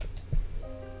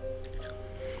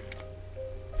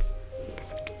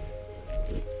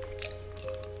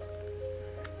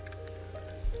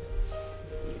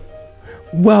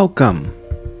Welcome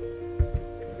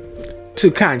to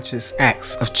Conscious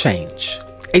Acts of Change,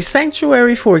 a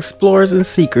sanctuary for explorers and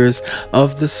seekers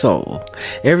of the soul.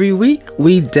 Every week,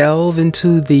 we delve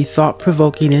into the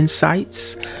thought-provoking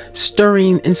insights,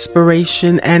 stirring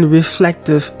inspiration, and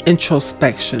reflective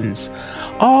introspections,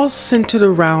 all centered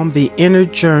around the inner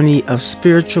journey of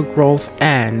spiritual growth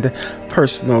and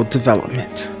personal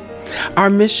development. Our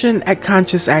mission at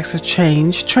Conscious Acts of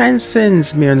Change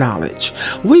transcends mere knowledge.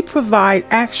 We provide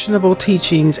actionable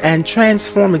teachings and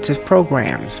transformative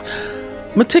programs,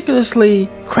 meticulously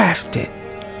crafted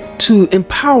to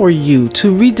empower you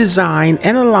to redesign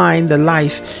and align the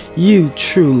life you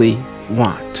truly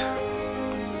want.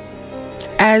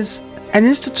 As an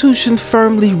institution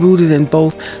firmly rooted in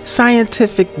both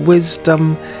scientific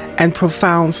wisdom and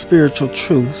profound spiritual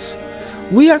truths,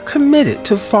 we are committed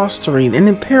to fostering an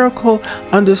empirical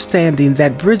understanding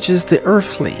that bridges the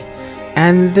earthly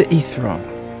and the ethereal.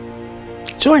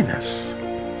 Join us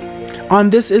on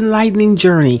this enlightening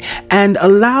journey and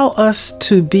allow us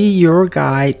to be your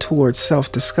guide towards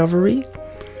self-discovery,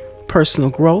 personal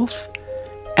growth,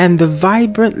 and the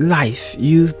vibrant life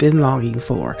you've been longing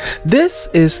for. This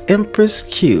is Empress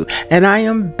Q, and I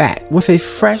am back with a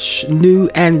fresh, new,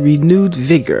 and renewed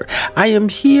vigor. I am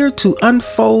here to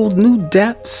unfold new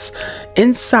depths,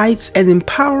 insights, and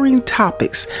empowering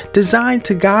topics designed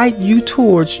to guide you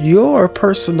towards your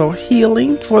personal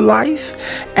healing for life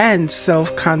and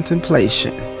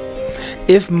self-contemplation.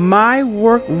 If my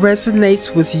work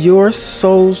resonates with your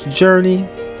soul's journey,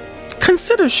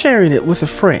 consider sharing it with a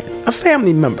friend, a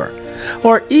family member,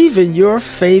 or even your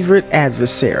favorite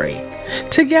adversary.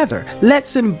 Together,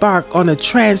 let's embark on a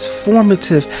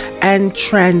transformative and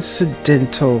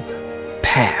transcendental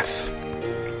path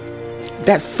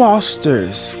that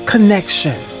fosters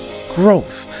connection,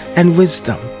 growth, and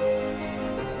wisdom.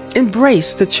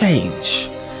 Embrace the change,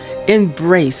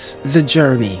 embrace the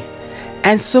journey,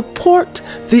 and support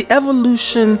the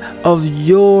evolution of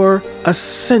your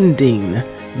ascending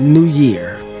new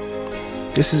year.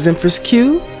 This is Empress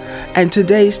Q, and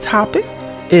today's topic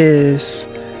is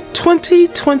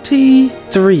 2023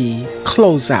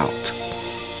 Closeout,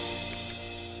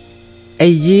 a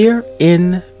year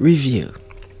in review.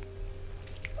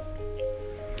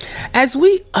 As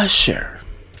we usher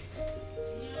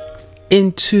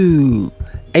into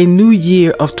a new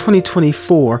year of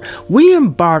 2024, we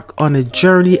embark on a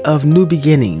journey of new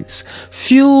beginnings,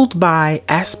 fueled by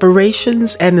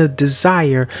aspirations and a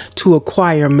desire to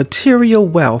acquire material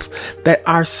wealth that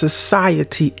our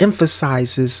society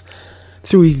emphasizes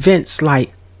through events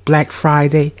like Black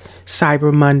Friday,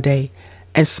 Cyber Monday,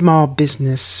 and Small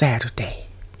Business Saturday.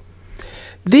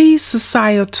 These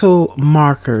societal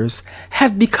markers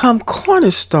have become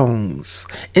cornerstones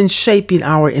in shaping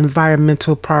our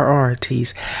environmental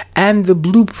priorities and the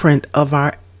blueprint of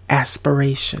our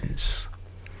aspirations.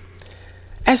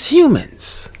 As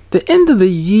humans, the end of the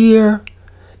year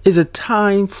is a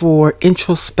time for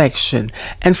introspection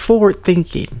and forward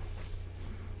thinking.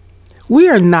 We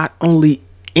are not only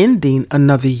ending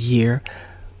another year,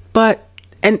 but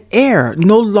an era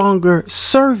no longer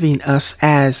serving us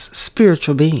as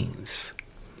spiritual beings.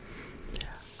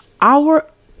 Our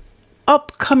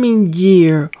upcoming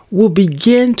year will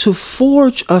begin to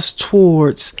forge us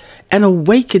towards an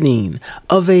awakening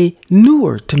of a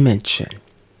newer dimension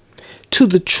to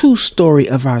the true story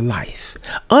of our life,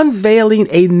 unveiling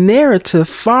a narrative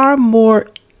far more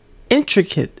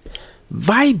intricate,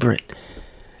 vibrant,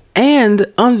 and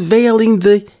unveiling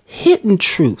the hidden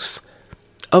truths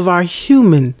of our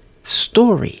human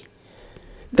story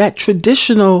that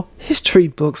traditional history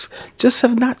books just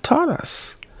have not taught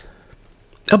us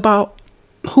about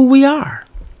who we are.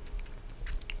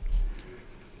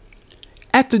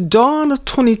 At the dawn of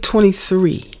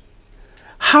 2023,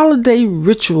 holiday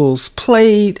rituals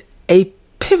played a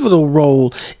pivotal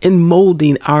role in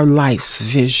molding our life's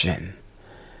vision.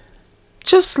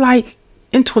 Just like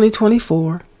in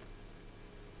 2024,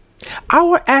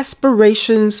 our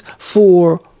aspirations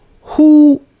for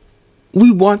who we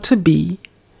want to be,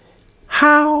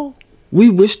 how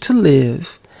we wish to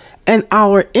live, and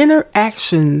our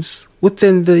interactions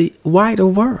within the wider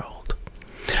world.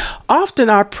 Often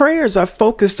our prayers are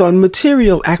focused on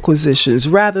material acquisitions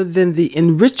rather than the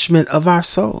enrichment of our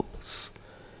souls.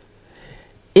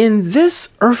 In this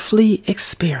earthly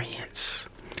experience,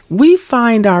 we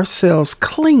find ourselves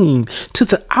clinging to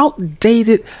the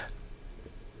outdated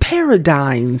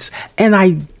paradigms and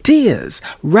ideas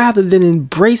rather than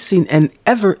embracing an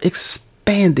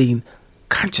ever-expanding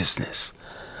consciousness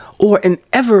or an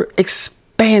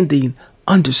ever-expanding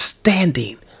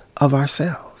understanding of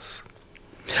ourselves.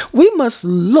 We must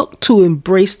look to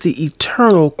embrace the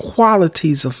eternal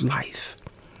qualities of life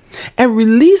and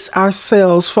release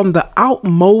ourselves from the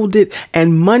outmoded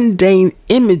and mundane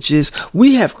images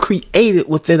we have created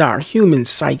within our human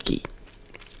psyche.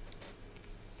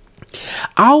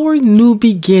 Our new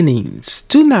beginnings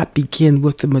do not begin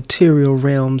with the material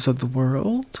realms of the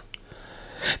world.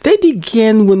 They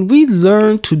begin when we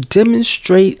learn to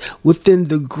demonstrate within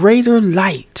the greater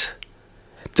light,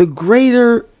 the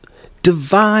greater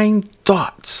divine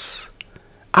thoughts,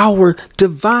 our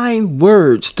divine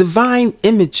words, divine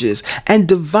images, and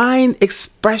divine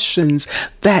expressions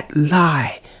that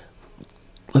lie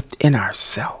within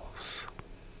ourselves.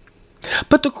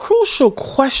 But the crucial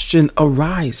question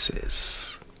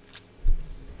arises: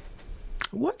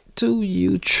 what do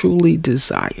you truly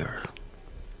desire?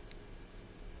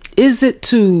 Is it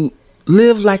to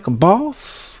live like a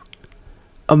boss,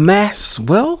 amass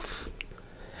wealth,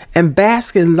 and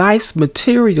bask in life's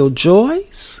material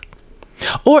joys?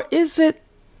 Or is it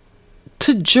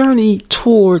to journey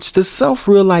towards the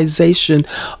self-realization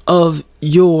of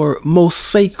your most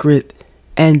sacred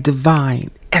and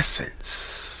divine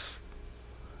essence?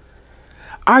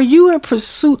 Are you in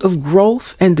pursuit of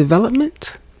growth and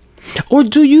development? Or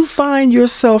do you find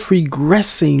yourself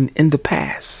regressing in the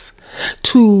past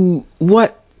to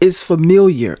what is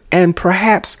familiar and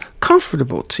perhaps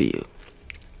comfortable to you?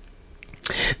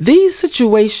 These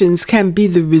situations can be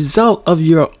the result of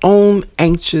your own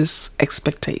anxious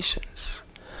expectations.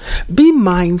 Be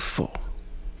mindful,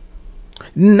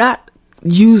 not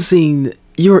using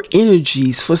your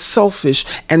energies for selfish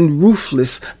and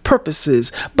ruthless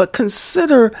purposes, but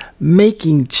consider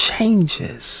making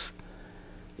changes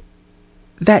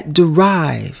that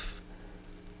derive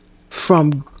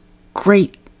from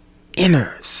great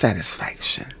inner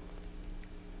satisfaction.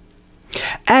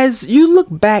 As you look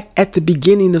back at the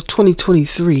beginning of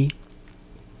 2023,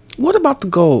 what about the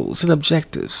goals and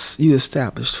objectives you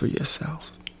established for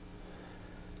yourself?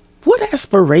 What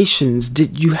aspirations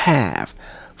did you have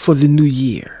for the new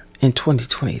year in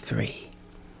 2023?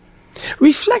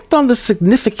 Reflect on the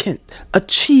significant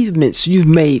achievements you've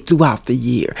made throughout the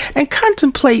year and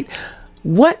contemplate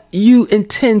what you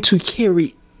intend to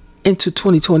carry into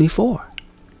 2024.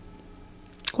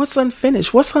 What's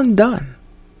unfinished? What's undone?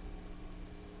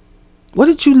 What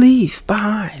did you leave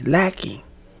behind lacking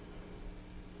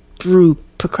through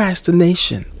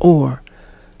procrastination or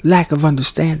lack of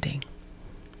understanding?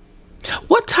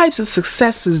 What types of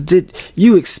successes did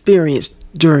you experience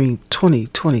during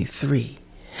 2023?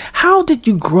 How did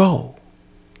you grow,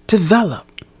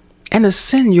 develop, and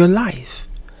ascend your life?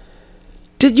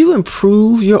 Did you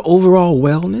improve your overall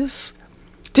wellness?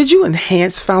 Did you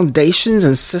enhance foundations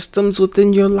and systems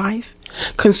within your life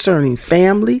concerning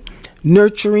family,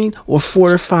 nurturing, or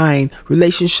fortifying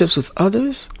relationships with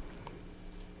others?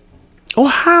 Or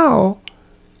how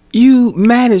you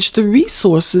manage the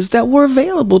resources that were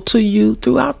available to you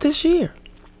throughout this year?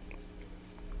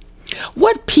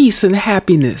 What peace and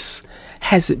happiness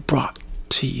has it brought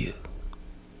to you,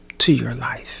 to your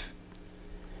life?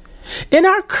 In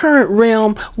our current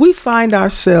realm, we find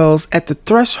ourselves at the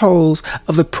thresholds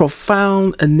of a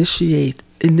profound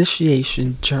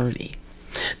initiation journey.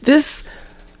 This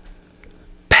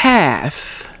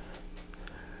path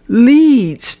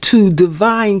leads to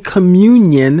divine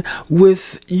communion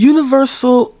with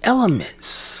universal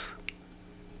elements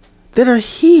that are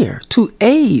here to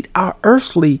aid our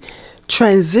earthly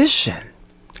transition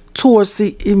towards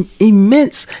the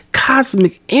immense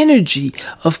cosmic energy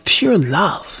of pure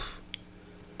love,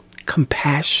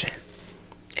 compassion,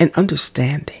 and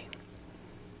understanding.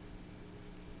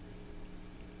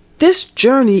 This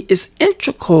journey is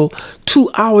integral to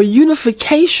our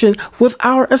unification with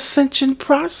our ascension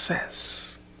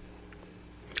process.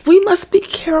 We must be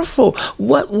careful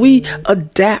what we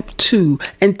adapt to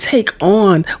and take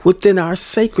on within our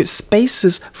sacred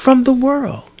spaces from the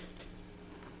world.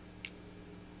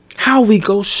 How we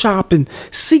go shop and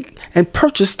seek and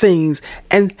purchase things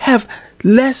and have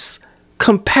less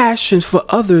compassion for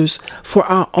others for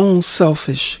our own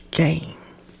selfish gain.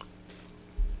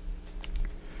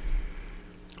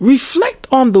 Reflect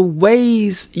on the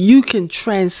ways you can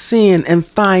transcend and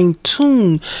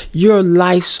fine-tune your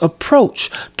life's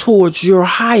approach towards your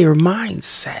higher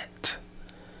mindset.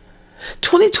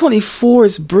 2024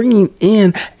 is bringing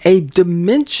in a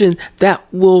dimension that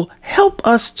will help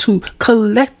us to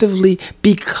collectively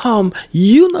become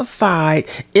unified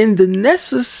in the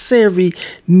necessary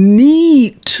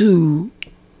need to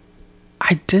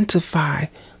identify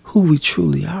who we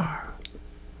truly are.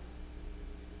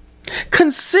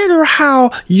 Consider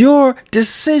how your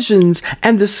decisions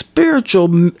and the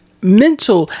spiritual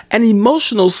mental and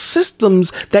emotional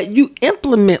systems that you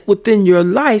implement within your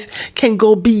life can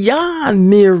go beyond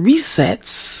mere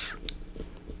resets.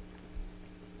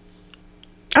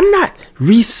 I'm not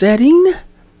resetting.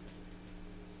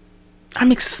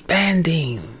 I'm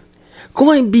expanding,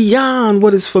 going beyond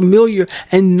what is familiar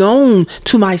and known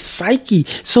to my psyche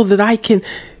so that I can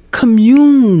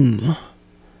commune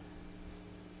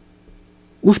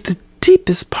with the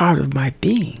deepest part of my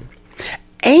being,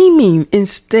 aiming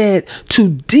instead to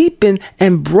deepen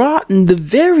and broaden the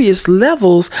various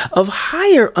levels of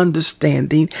higher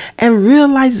understanding and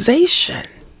realization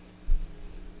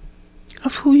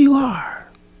of who you are.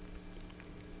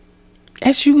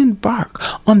 As you embark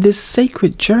on this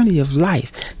sacred journey of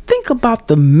life, think about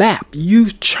the map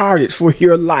you've charted for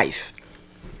your life,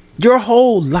 your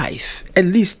whole life, at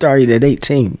least starting at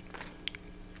 18.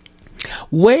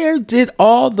 Where did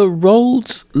all the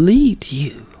roads lead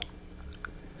you?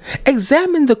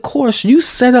 Examine the course you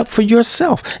set up for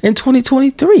yourself in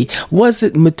 2023. Was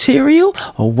it material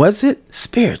or was it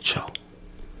spiritual?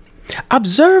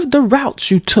 Observe the routes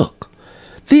you took,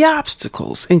 the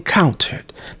obstacles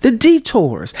encountered, the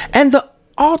detours, and the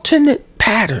alternate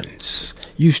patterns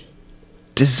you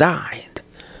designed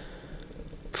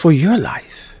for your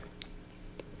life.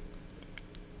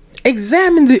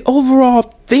 Examine the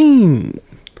overall theme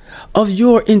of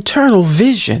your internal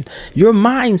vision, your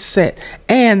mindset,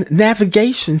 and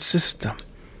navigation system.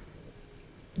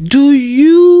 Do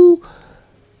you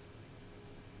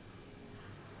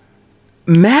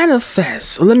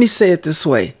manifest? Let me say it this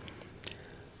way.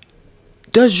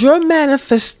 Does your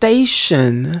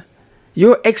manifestation,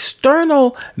 your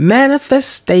external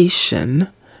manifestation,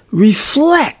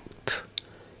 reflect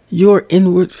your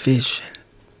inward vision?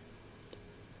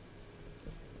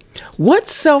 What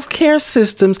self-care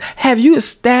systems have you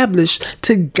established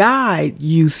to guide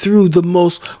you through the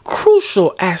most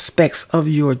crucial aspects of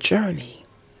your journey?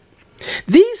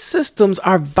 These systems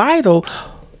are vital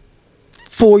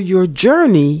for your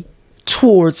journey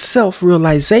towards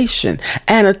self-realization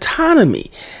and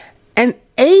autonomy, and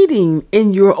aiding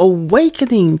in your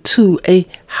awakening to a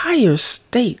higher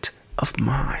state of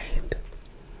mind.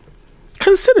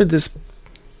 Consider this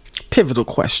pivotal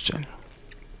question.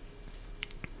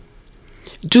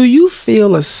 Do you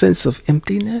feel a sense of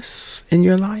emptiness in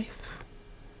your life?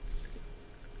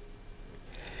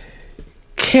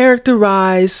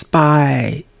 Characterized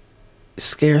by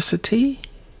scarcity,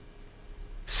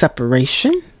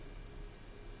 separation,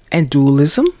 and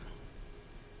dualism?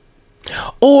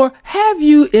 Or have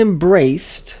you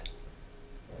embraced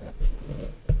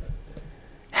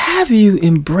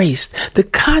the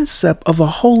concept of a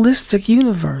holistic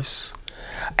universe?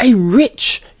 A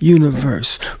rich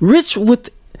universe, rich with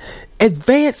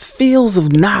advanced fields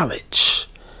of knowledge,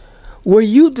 where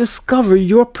you discover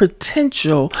your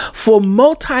potential for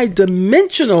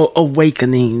multidimensional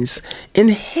awakenings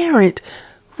inherent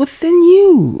within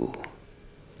you.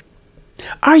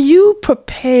 Are you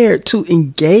prepared to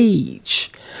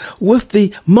engage with the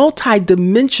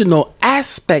multidimensional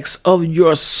aspects of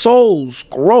your soul's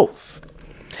growth,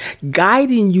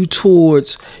 guiding you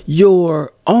towards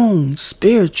your own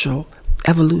spiritual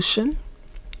evolution?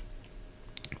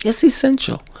 It's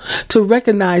essential to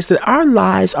recognize that our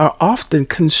lives are often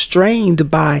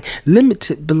constrained by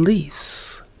limited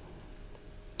beliefs.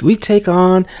 We take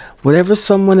on whatever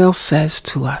someone else says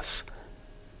to us,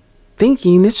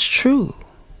 thinking it's true.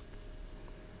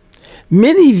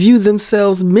 Many view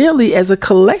themselves merely as a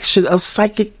collection of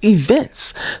psychic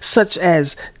events, such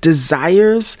as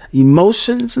desires,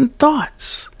 emotions, and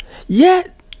thoughts.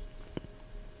 Yet,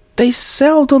 they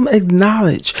seldom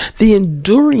acknowledge the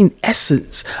enduring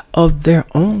essence of their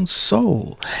own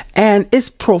soul and its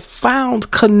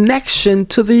profound connection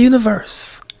to the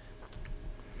universe.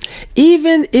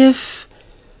 Even if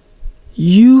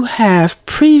you have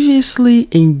previously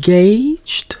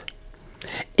engaged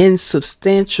in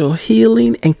substantial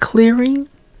healing and clearing,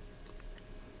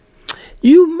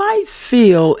 you might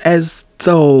feel as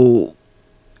though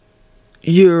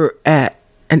you're at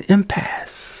an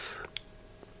impasse.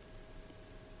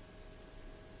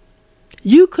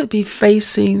 You could be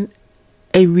facing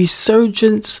a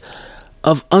resurgence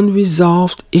of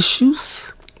unresolved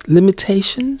issues,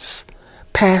 limitations,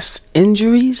 past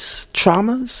injuries,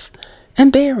 traumas,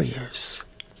 and barriers.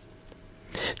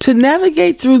 To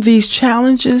navigate through these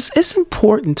challenges, it's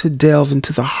important to delve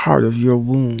into the heart of your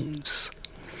wounds.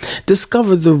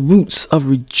 Discover the roots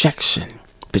of rejection,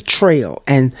 betrayal,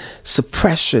 and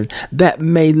suppression that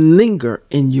may linger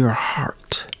in your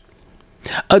heart.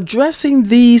 Addressing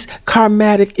these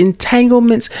karmatic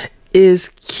entanglements is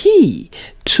key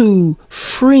to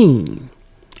freeing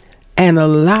and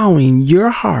allowing your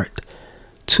heart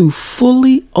to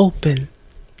fully open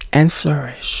and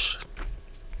flourish.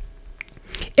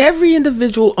 Every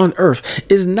individual on earth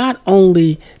is not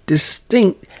only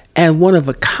distinct and one of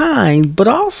a kind, but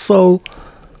also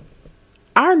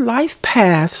our life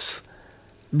paths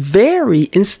vary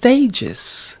in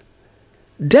stages,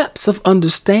 depths of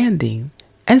understanding,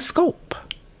 and scope.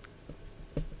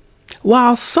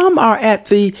 While some are at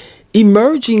the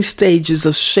emerging stages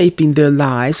of shaping their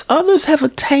lives, others have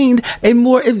attained a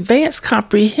more advanced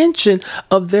comprehension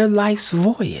of their life's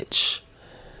voyage.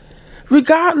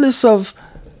 Regardless of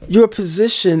your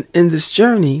position in this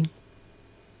journey,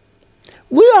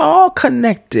 we are all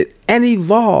connected and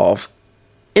evolve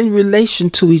in relation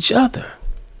to each other.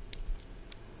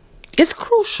 It's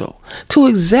crucial to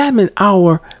examine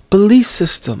our belief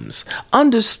systems,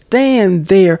 understand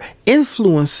their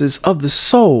influences of the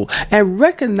soul, and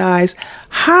recognize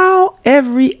how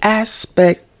every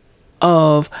aspect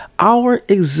of our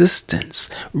existence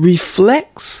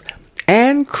reflects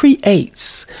and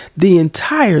creates the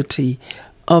entirety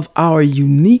of our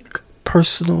unique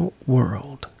personal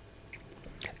world.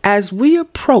 As we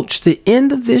approach the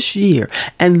end of this year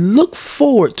and look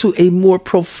forward to a more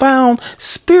profound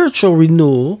spiritual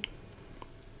renewal,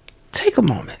 take a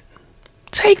moment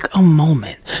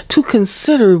to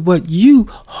consider what you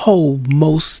hold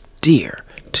most dear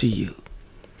to you.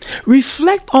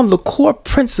 Reflect on the core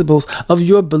principles of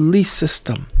your belief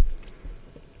system,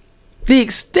 the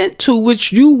extent to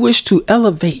which you wish to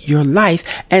elevate your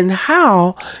life, and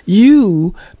how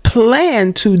you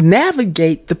plan to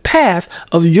navigate the path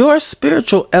of your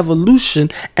spiritual evolution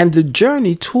and the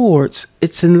journey towards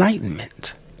its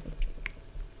enlightenment.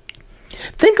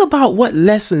 Think about what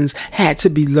lessons had to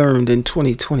be learned in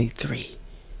 2023.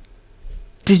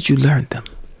 Did you learn them?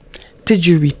 Did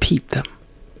you repeat them?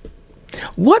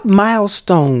 What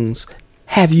milestones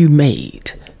have you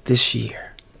made this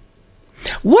year?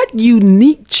 What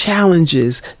unique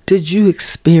challenges did you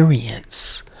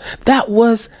experience that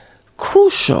was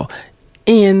crucial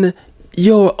in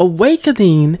your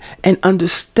awakening and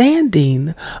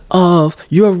understanding of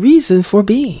your reason for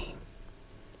being?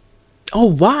 Or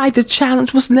why the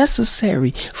challenge was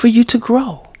necessary for you to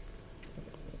grow?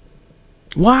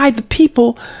 Why the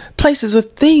people, places, or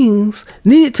things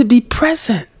needed to be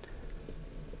present?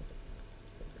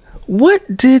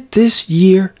 What did this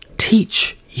year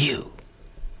teach you?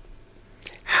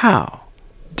 How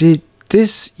did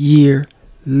this year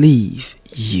leave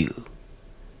you?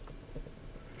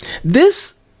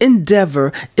 This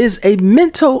endeavor is a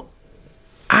mental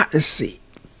odyssey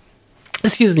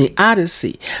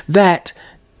that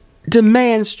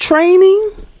demands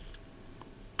training,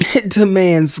 it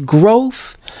demands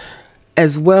growth,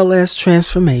 as well as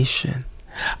transformation.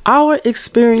 Our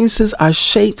experiences are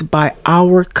shaped by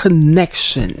our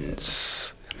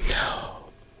connections.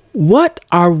 What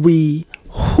are we?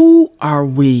 Who are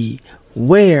we?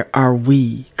 Where are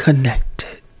we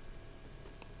connected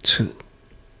to?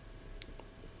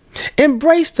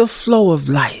 Embrace the flow of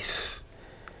life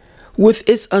with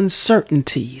its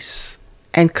uncertainties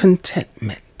and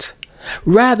contentment,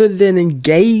 rather than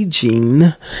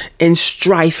engaging in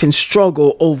strife and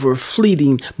struggle over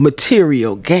fleeting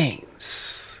material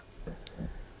gains.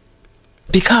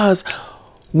 Because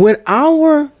when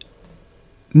our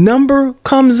number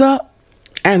comes up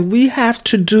and we have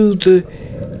to do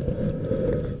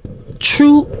the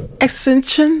true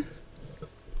ascension,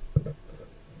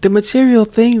 the material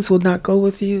things will not go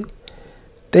with you.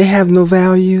 They have no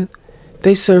value.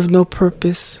 They serve no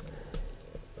purpose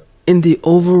in the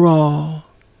overall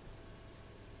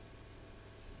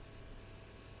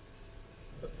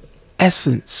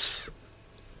essence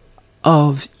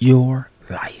of your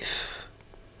life.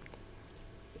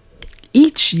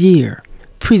 Each year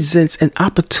presents an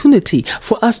opportunity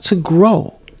for us to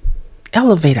grow,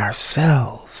 elevate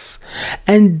ourselves,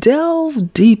 and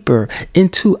delve deeper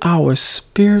into our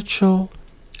spiritual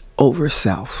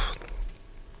overself.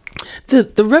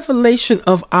 The revelation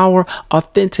of our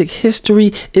authentic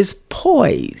history is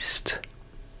poised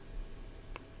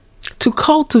to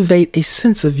cultivate a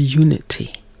sense of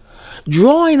unity,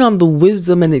 drawing on the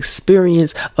wisdom and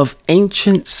experience of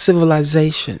ancient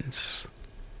civilizations,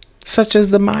 such as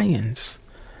the Mayans,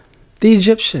 the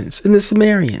Egyptians, and the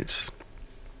Sumerians.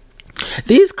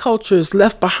 These cultures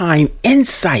left behind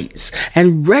insights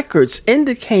and records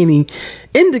indicating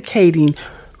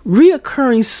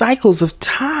reoccurring cycles of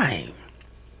time.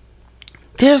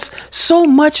 There's so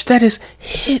much that is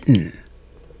hidden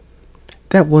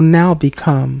that will now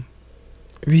become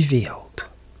revealed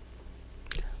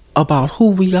about who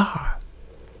we are.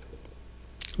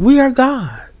 We are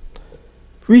God.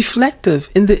 reflective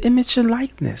in the image and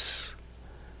likeness.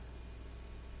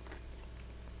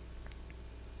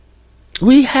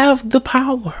 We have the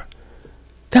power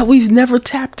that we've never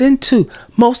tapped into.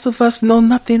 Most of us know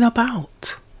nothing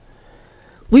about.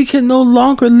 We can no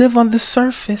longer live on the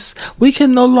surface. We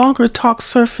can no longer talk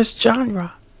surface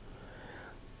genre.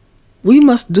 We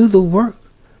must do the work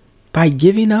by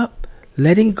giving up,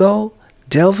 letting go,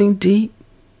 delving deep,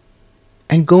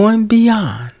 and going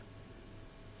beyond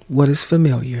what is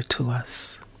familiar to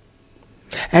us.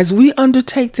 As we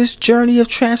undertake this journey of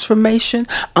transformation,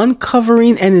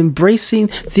 uncovering and embracing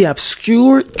the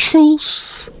obscure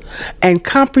truths and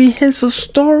comprehensive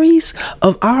stories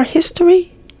of our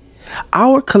history,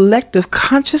 our collective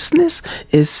consciousness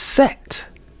is set.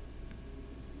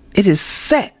 It is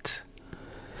set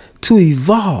to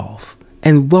evolve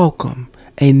and welcome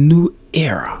a new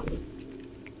era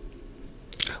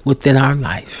within our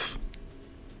life,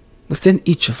 within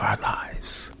each of our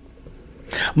lives.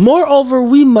 Moreover,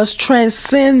 we must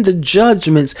transcend the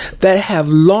judgments that have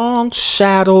long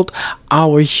shadowed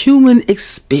our human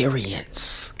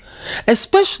experience,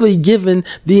 especially given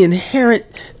the inherent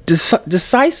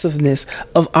decisiveness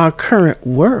of our current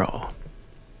world.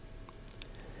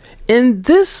 In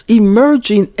this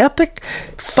emerging epoch,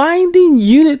 finding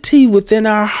unity within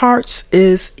our hearts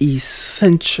is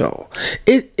essential.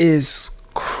 It is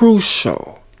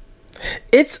crucial.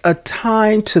 It's a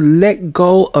time to let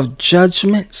go of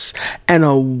judgments and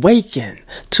awaken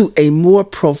to a more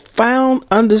profound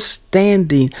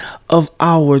understanding of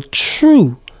our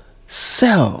true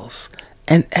selves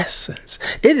and essence.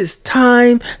 It is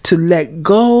time to let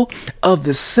go of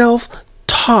the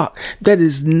self-talk that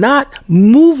is not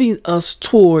moving us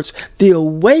towards the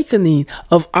awakening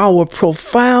of our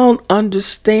profound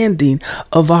understanding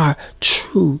of our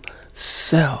true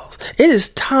selves. It is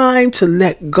time to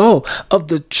let go of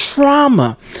the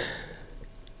trauma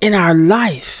in our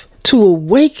life to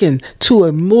awaken to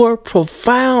a more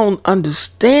profound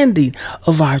understanding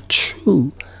of our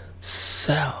true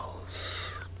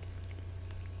selves.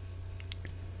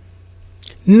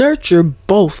 Nurture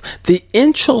both the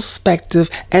introspective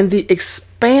and the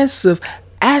expansive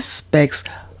aspects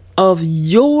of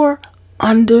your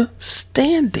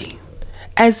understanding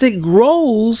as it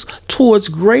grows towards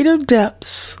greater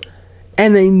depths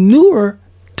and a newer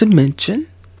dimension,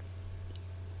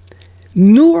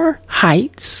 newer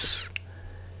heights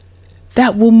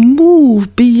that will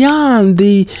move beyond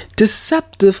the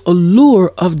deceptive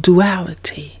allure of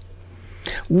duality.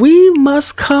 We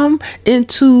must come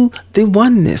into the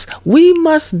oneness. We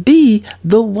must be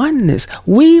the oneness.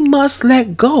 We must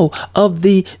let go of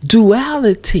the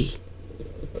duality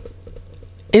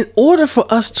in order for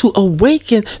us to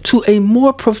awaken to a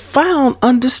more profound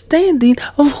understanding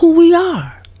of who we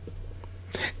are.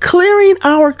 Clearing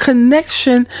our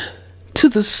connection to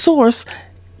the source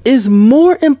is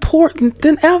more important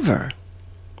than ever,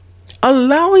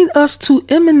 allowing us to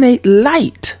emanate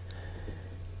light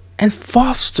and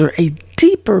foster a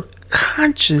deeper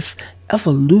conscious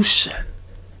evolution.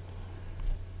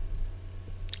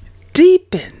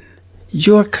 Deepen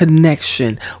your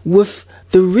connection with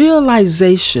the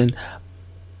realization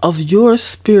of your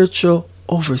spiritual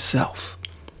overself,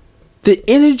 the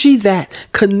energy that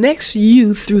connects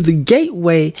you through the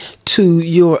gateway to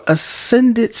your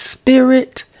ascended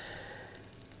spirit,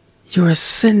 your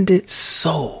ascended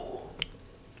soul,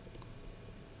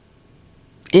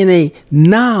 in a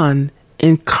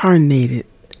non-incarnated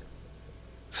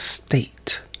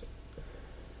state.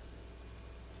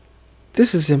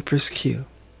 This is Empress Q.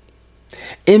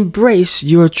 Embrace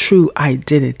your true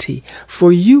identity,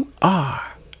 for you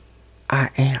are, I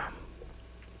am,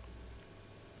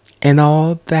 and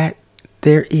all that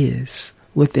there is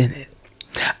within it.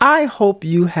 I hope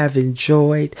you have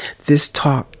enjoyed this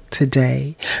talk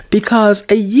today, because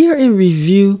a year in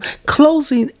review,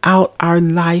 closing out our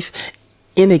life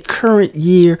in a current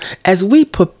year as we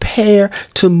prepare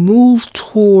to move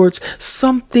towards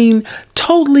something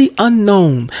totally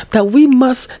unknown that we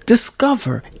must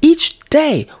discover each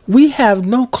day. We have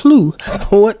no clue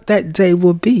what that day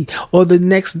will be, or the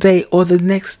next day, or the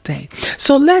next day.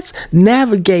 So let's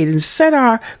navigate and set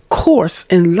our course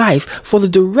in life for the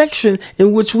direction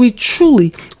in which we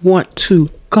truly want to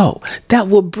go, that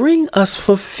will bring us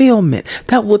fulfillment,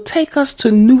 that will take us to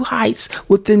new heights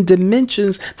within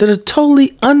dimensions that are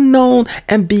totally unknown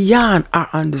and beyond our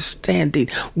understanding.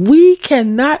 We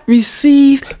cannot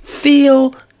receive,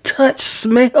 feel, touch,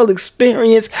 smell,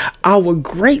 experience our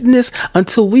greatness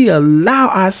until we allow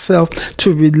ourselves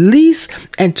to release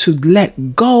and to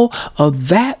let go of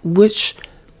that which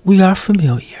we are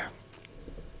familiar.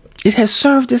 It has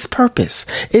served its purpose.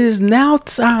 It is now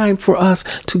time for us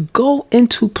to go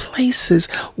into places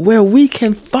where we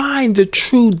can find the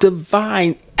true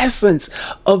divine essence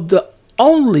of the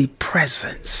only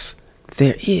presence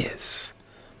there is.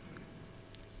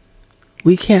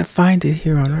 We can't find it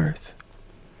here on earth.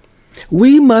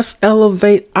 We must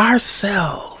elevate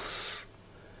ourselves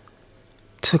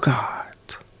to God,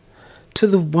 to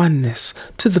the oneness,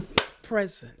 to the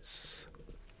presence.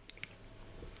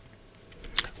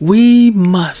 We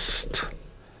must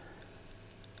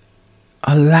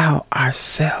allow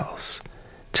ourselves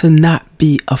to not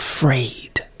be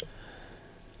afraid.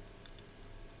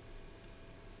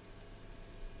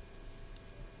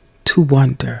 To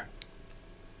wander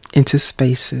into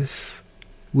spaces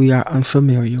we are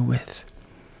unfamiliar with.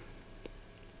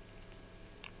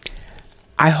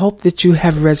 I hope that you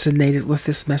have resonated with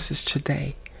this message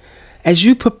today. As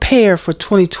you prepare for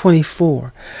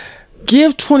 2024,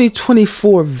 give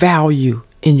 2024 value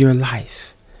in your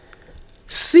life.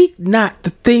 Seek not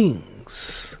the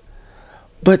things,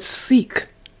 but seek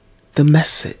the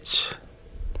message.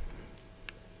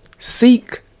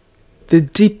 Seek the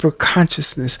deeper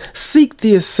consciousness. Seek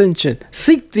the ascension.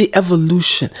 Seek the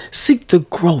evolution. Seek the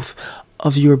growth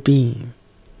of your being.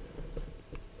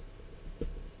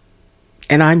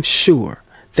 And I'm sure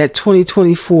that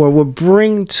 2024 will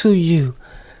bring to you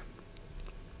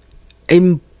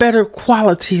a better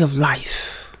quality of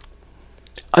life,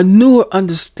 a newer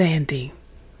understanding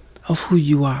of who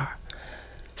you are,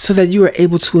 so that you are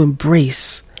able to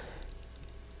embrace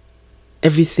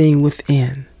everything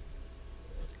within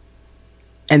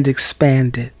and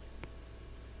expand it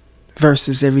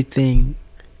versus everything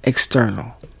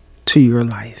external to your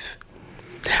life.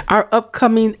 Our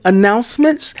upcoming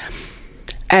announcements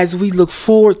as we look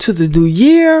forward to the new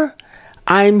year,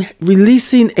 I'm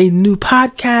releasing a new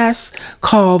podcast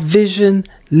called Vision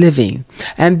Living.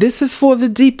 And this is for the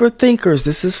deeper thinkers.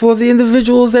 This is for the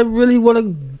individuals that really want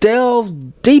to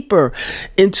delve deeper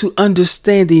into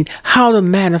understanding how to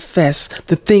manifest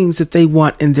the things that they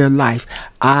want in their life.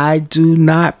 I do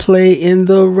not play in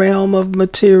the realm of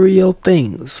material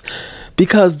things,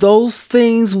 because those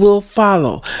things will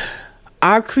follow.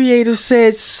 Our Creator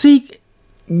said, "Seek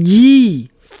ye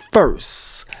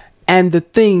first, and the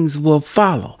things will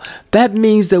follow." That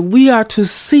means that we are to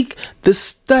seek the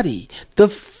study, the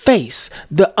face,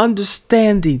 the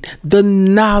understanding, the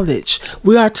knowledge.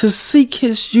 We are to seek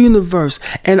His universe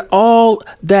and all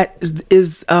that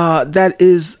is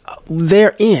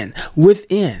therein,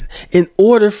 within, in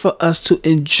order for us to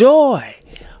enjoy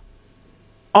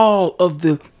all of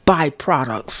the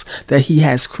byproducts that He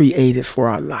has created for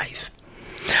our life.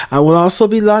 I will also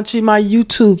be launching my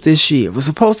YouTube this year. It was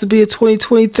supposed to be a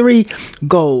 2023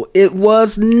 goal. It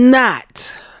was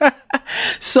not.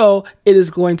 So it is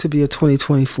going to be a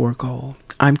 2024 goal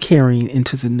I'm carrying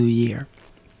into the new year.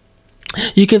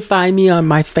 You can find me on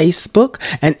my Facebook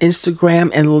and Instagram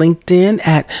and LinkedIn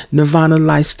at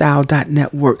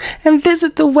nirvanalifestyle.network, and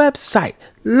visit the website.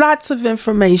 Lots of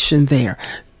information there.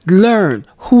 Learn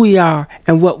who we are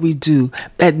and what we do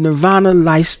at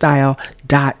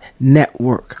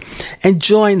nirvanalifestyle.network. And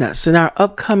join us in our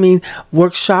upcoming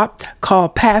workshop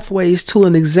called Pathways to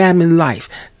an Examined Life.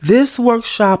 This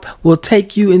workshop will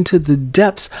take you into the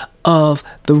depths of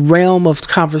the realm of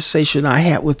conversation I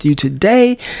had with you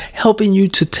today, helping you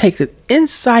to take an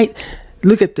insight,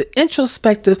 look at the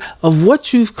introspective of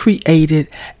what you've created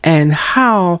and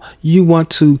how you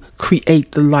want to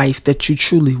create the life that you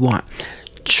truly want.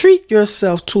 Treat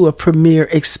yourself to a premier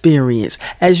experience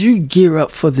as you gear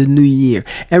up for the new year.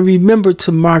 And remember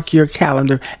to mark your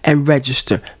calendar and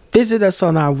register. Visit us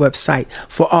on our website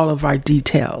for all of our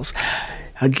details.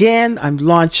 Again, I'm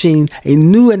launching a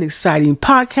new and exciting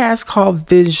podcast called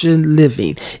Vision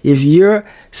Living. If you're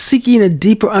seeking a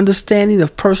deeper understanding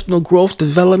of personal growth,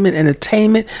 development, and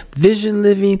attainment, Vision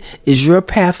Living is your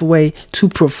pathway to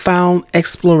profound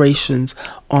explorations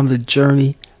on the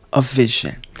journey of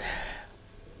vision.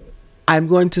 I'm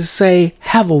going to say,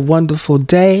 have a wonderful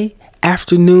day,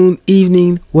 afternoon,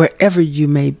 evening, wherever you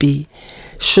may be.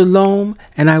 Shalom,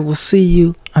 and I will see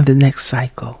you on the next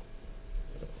cycle.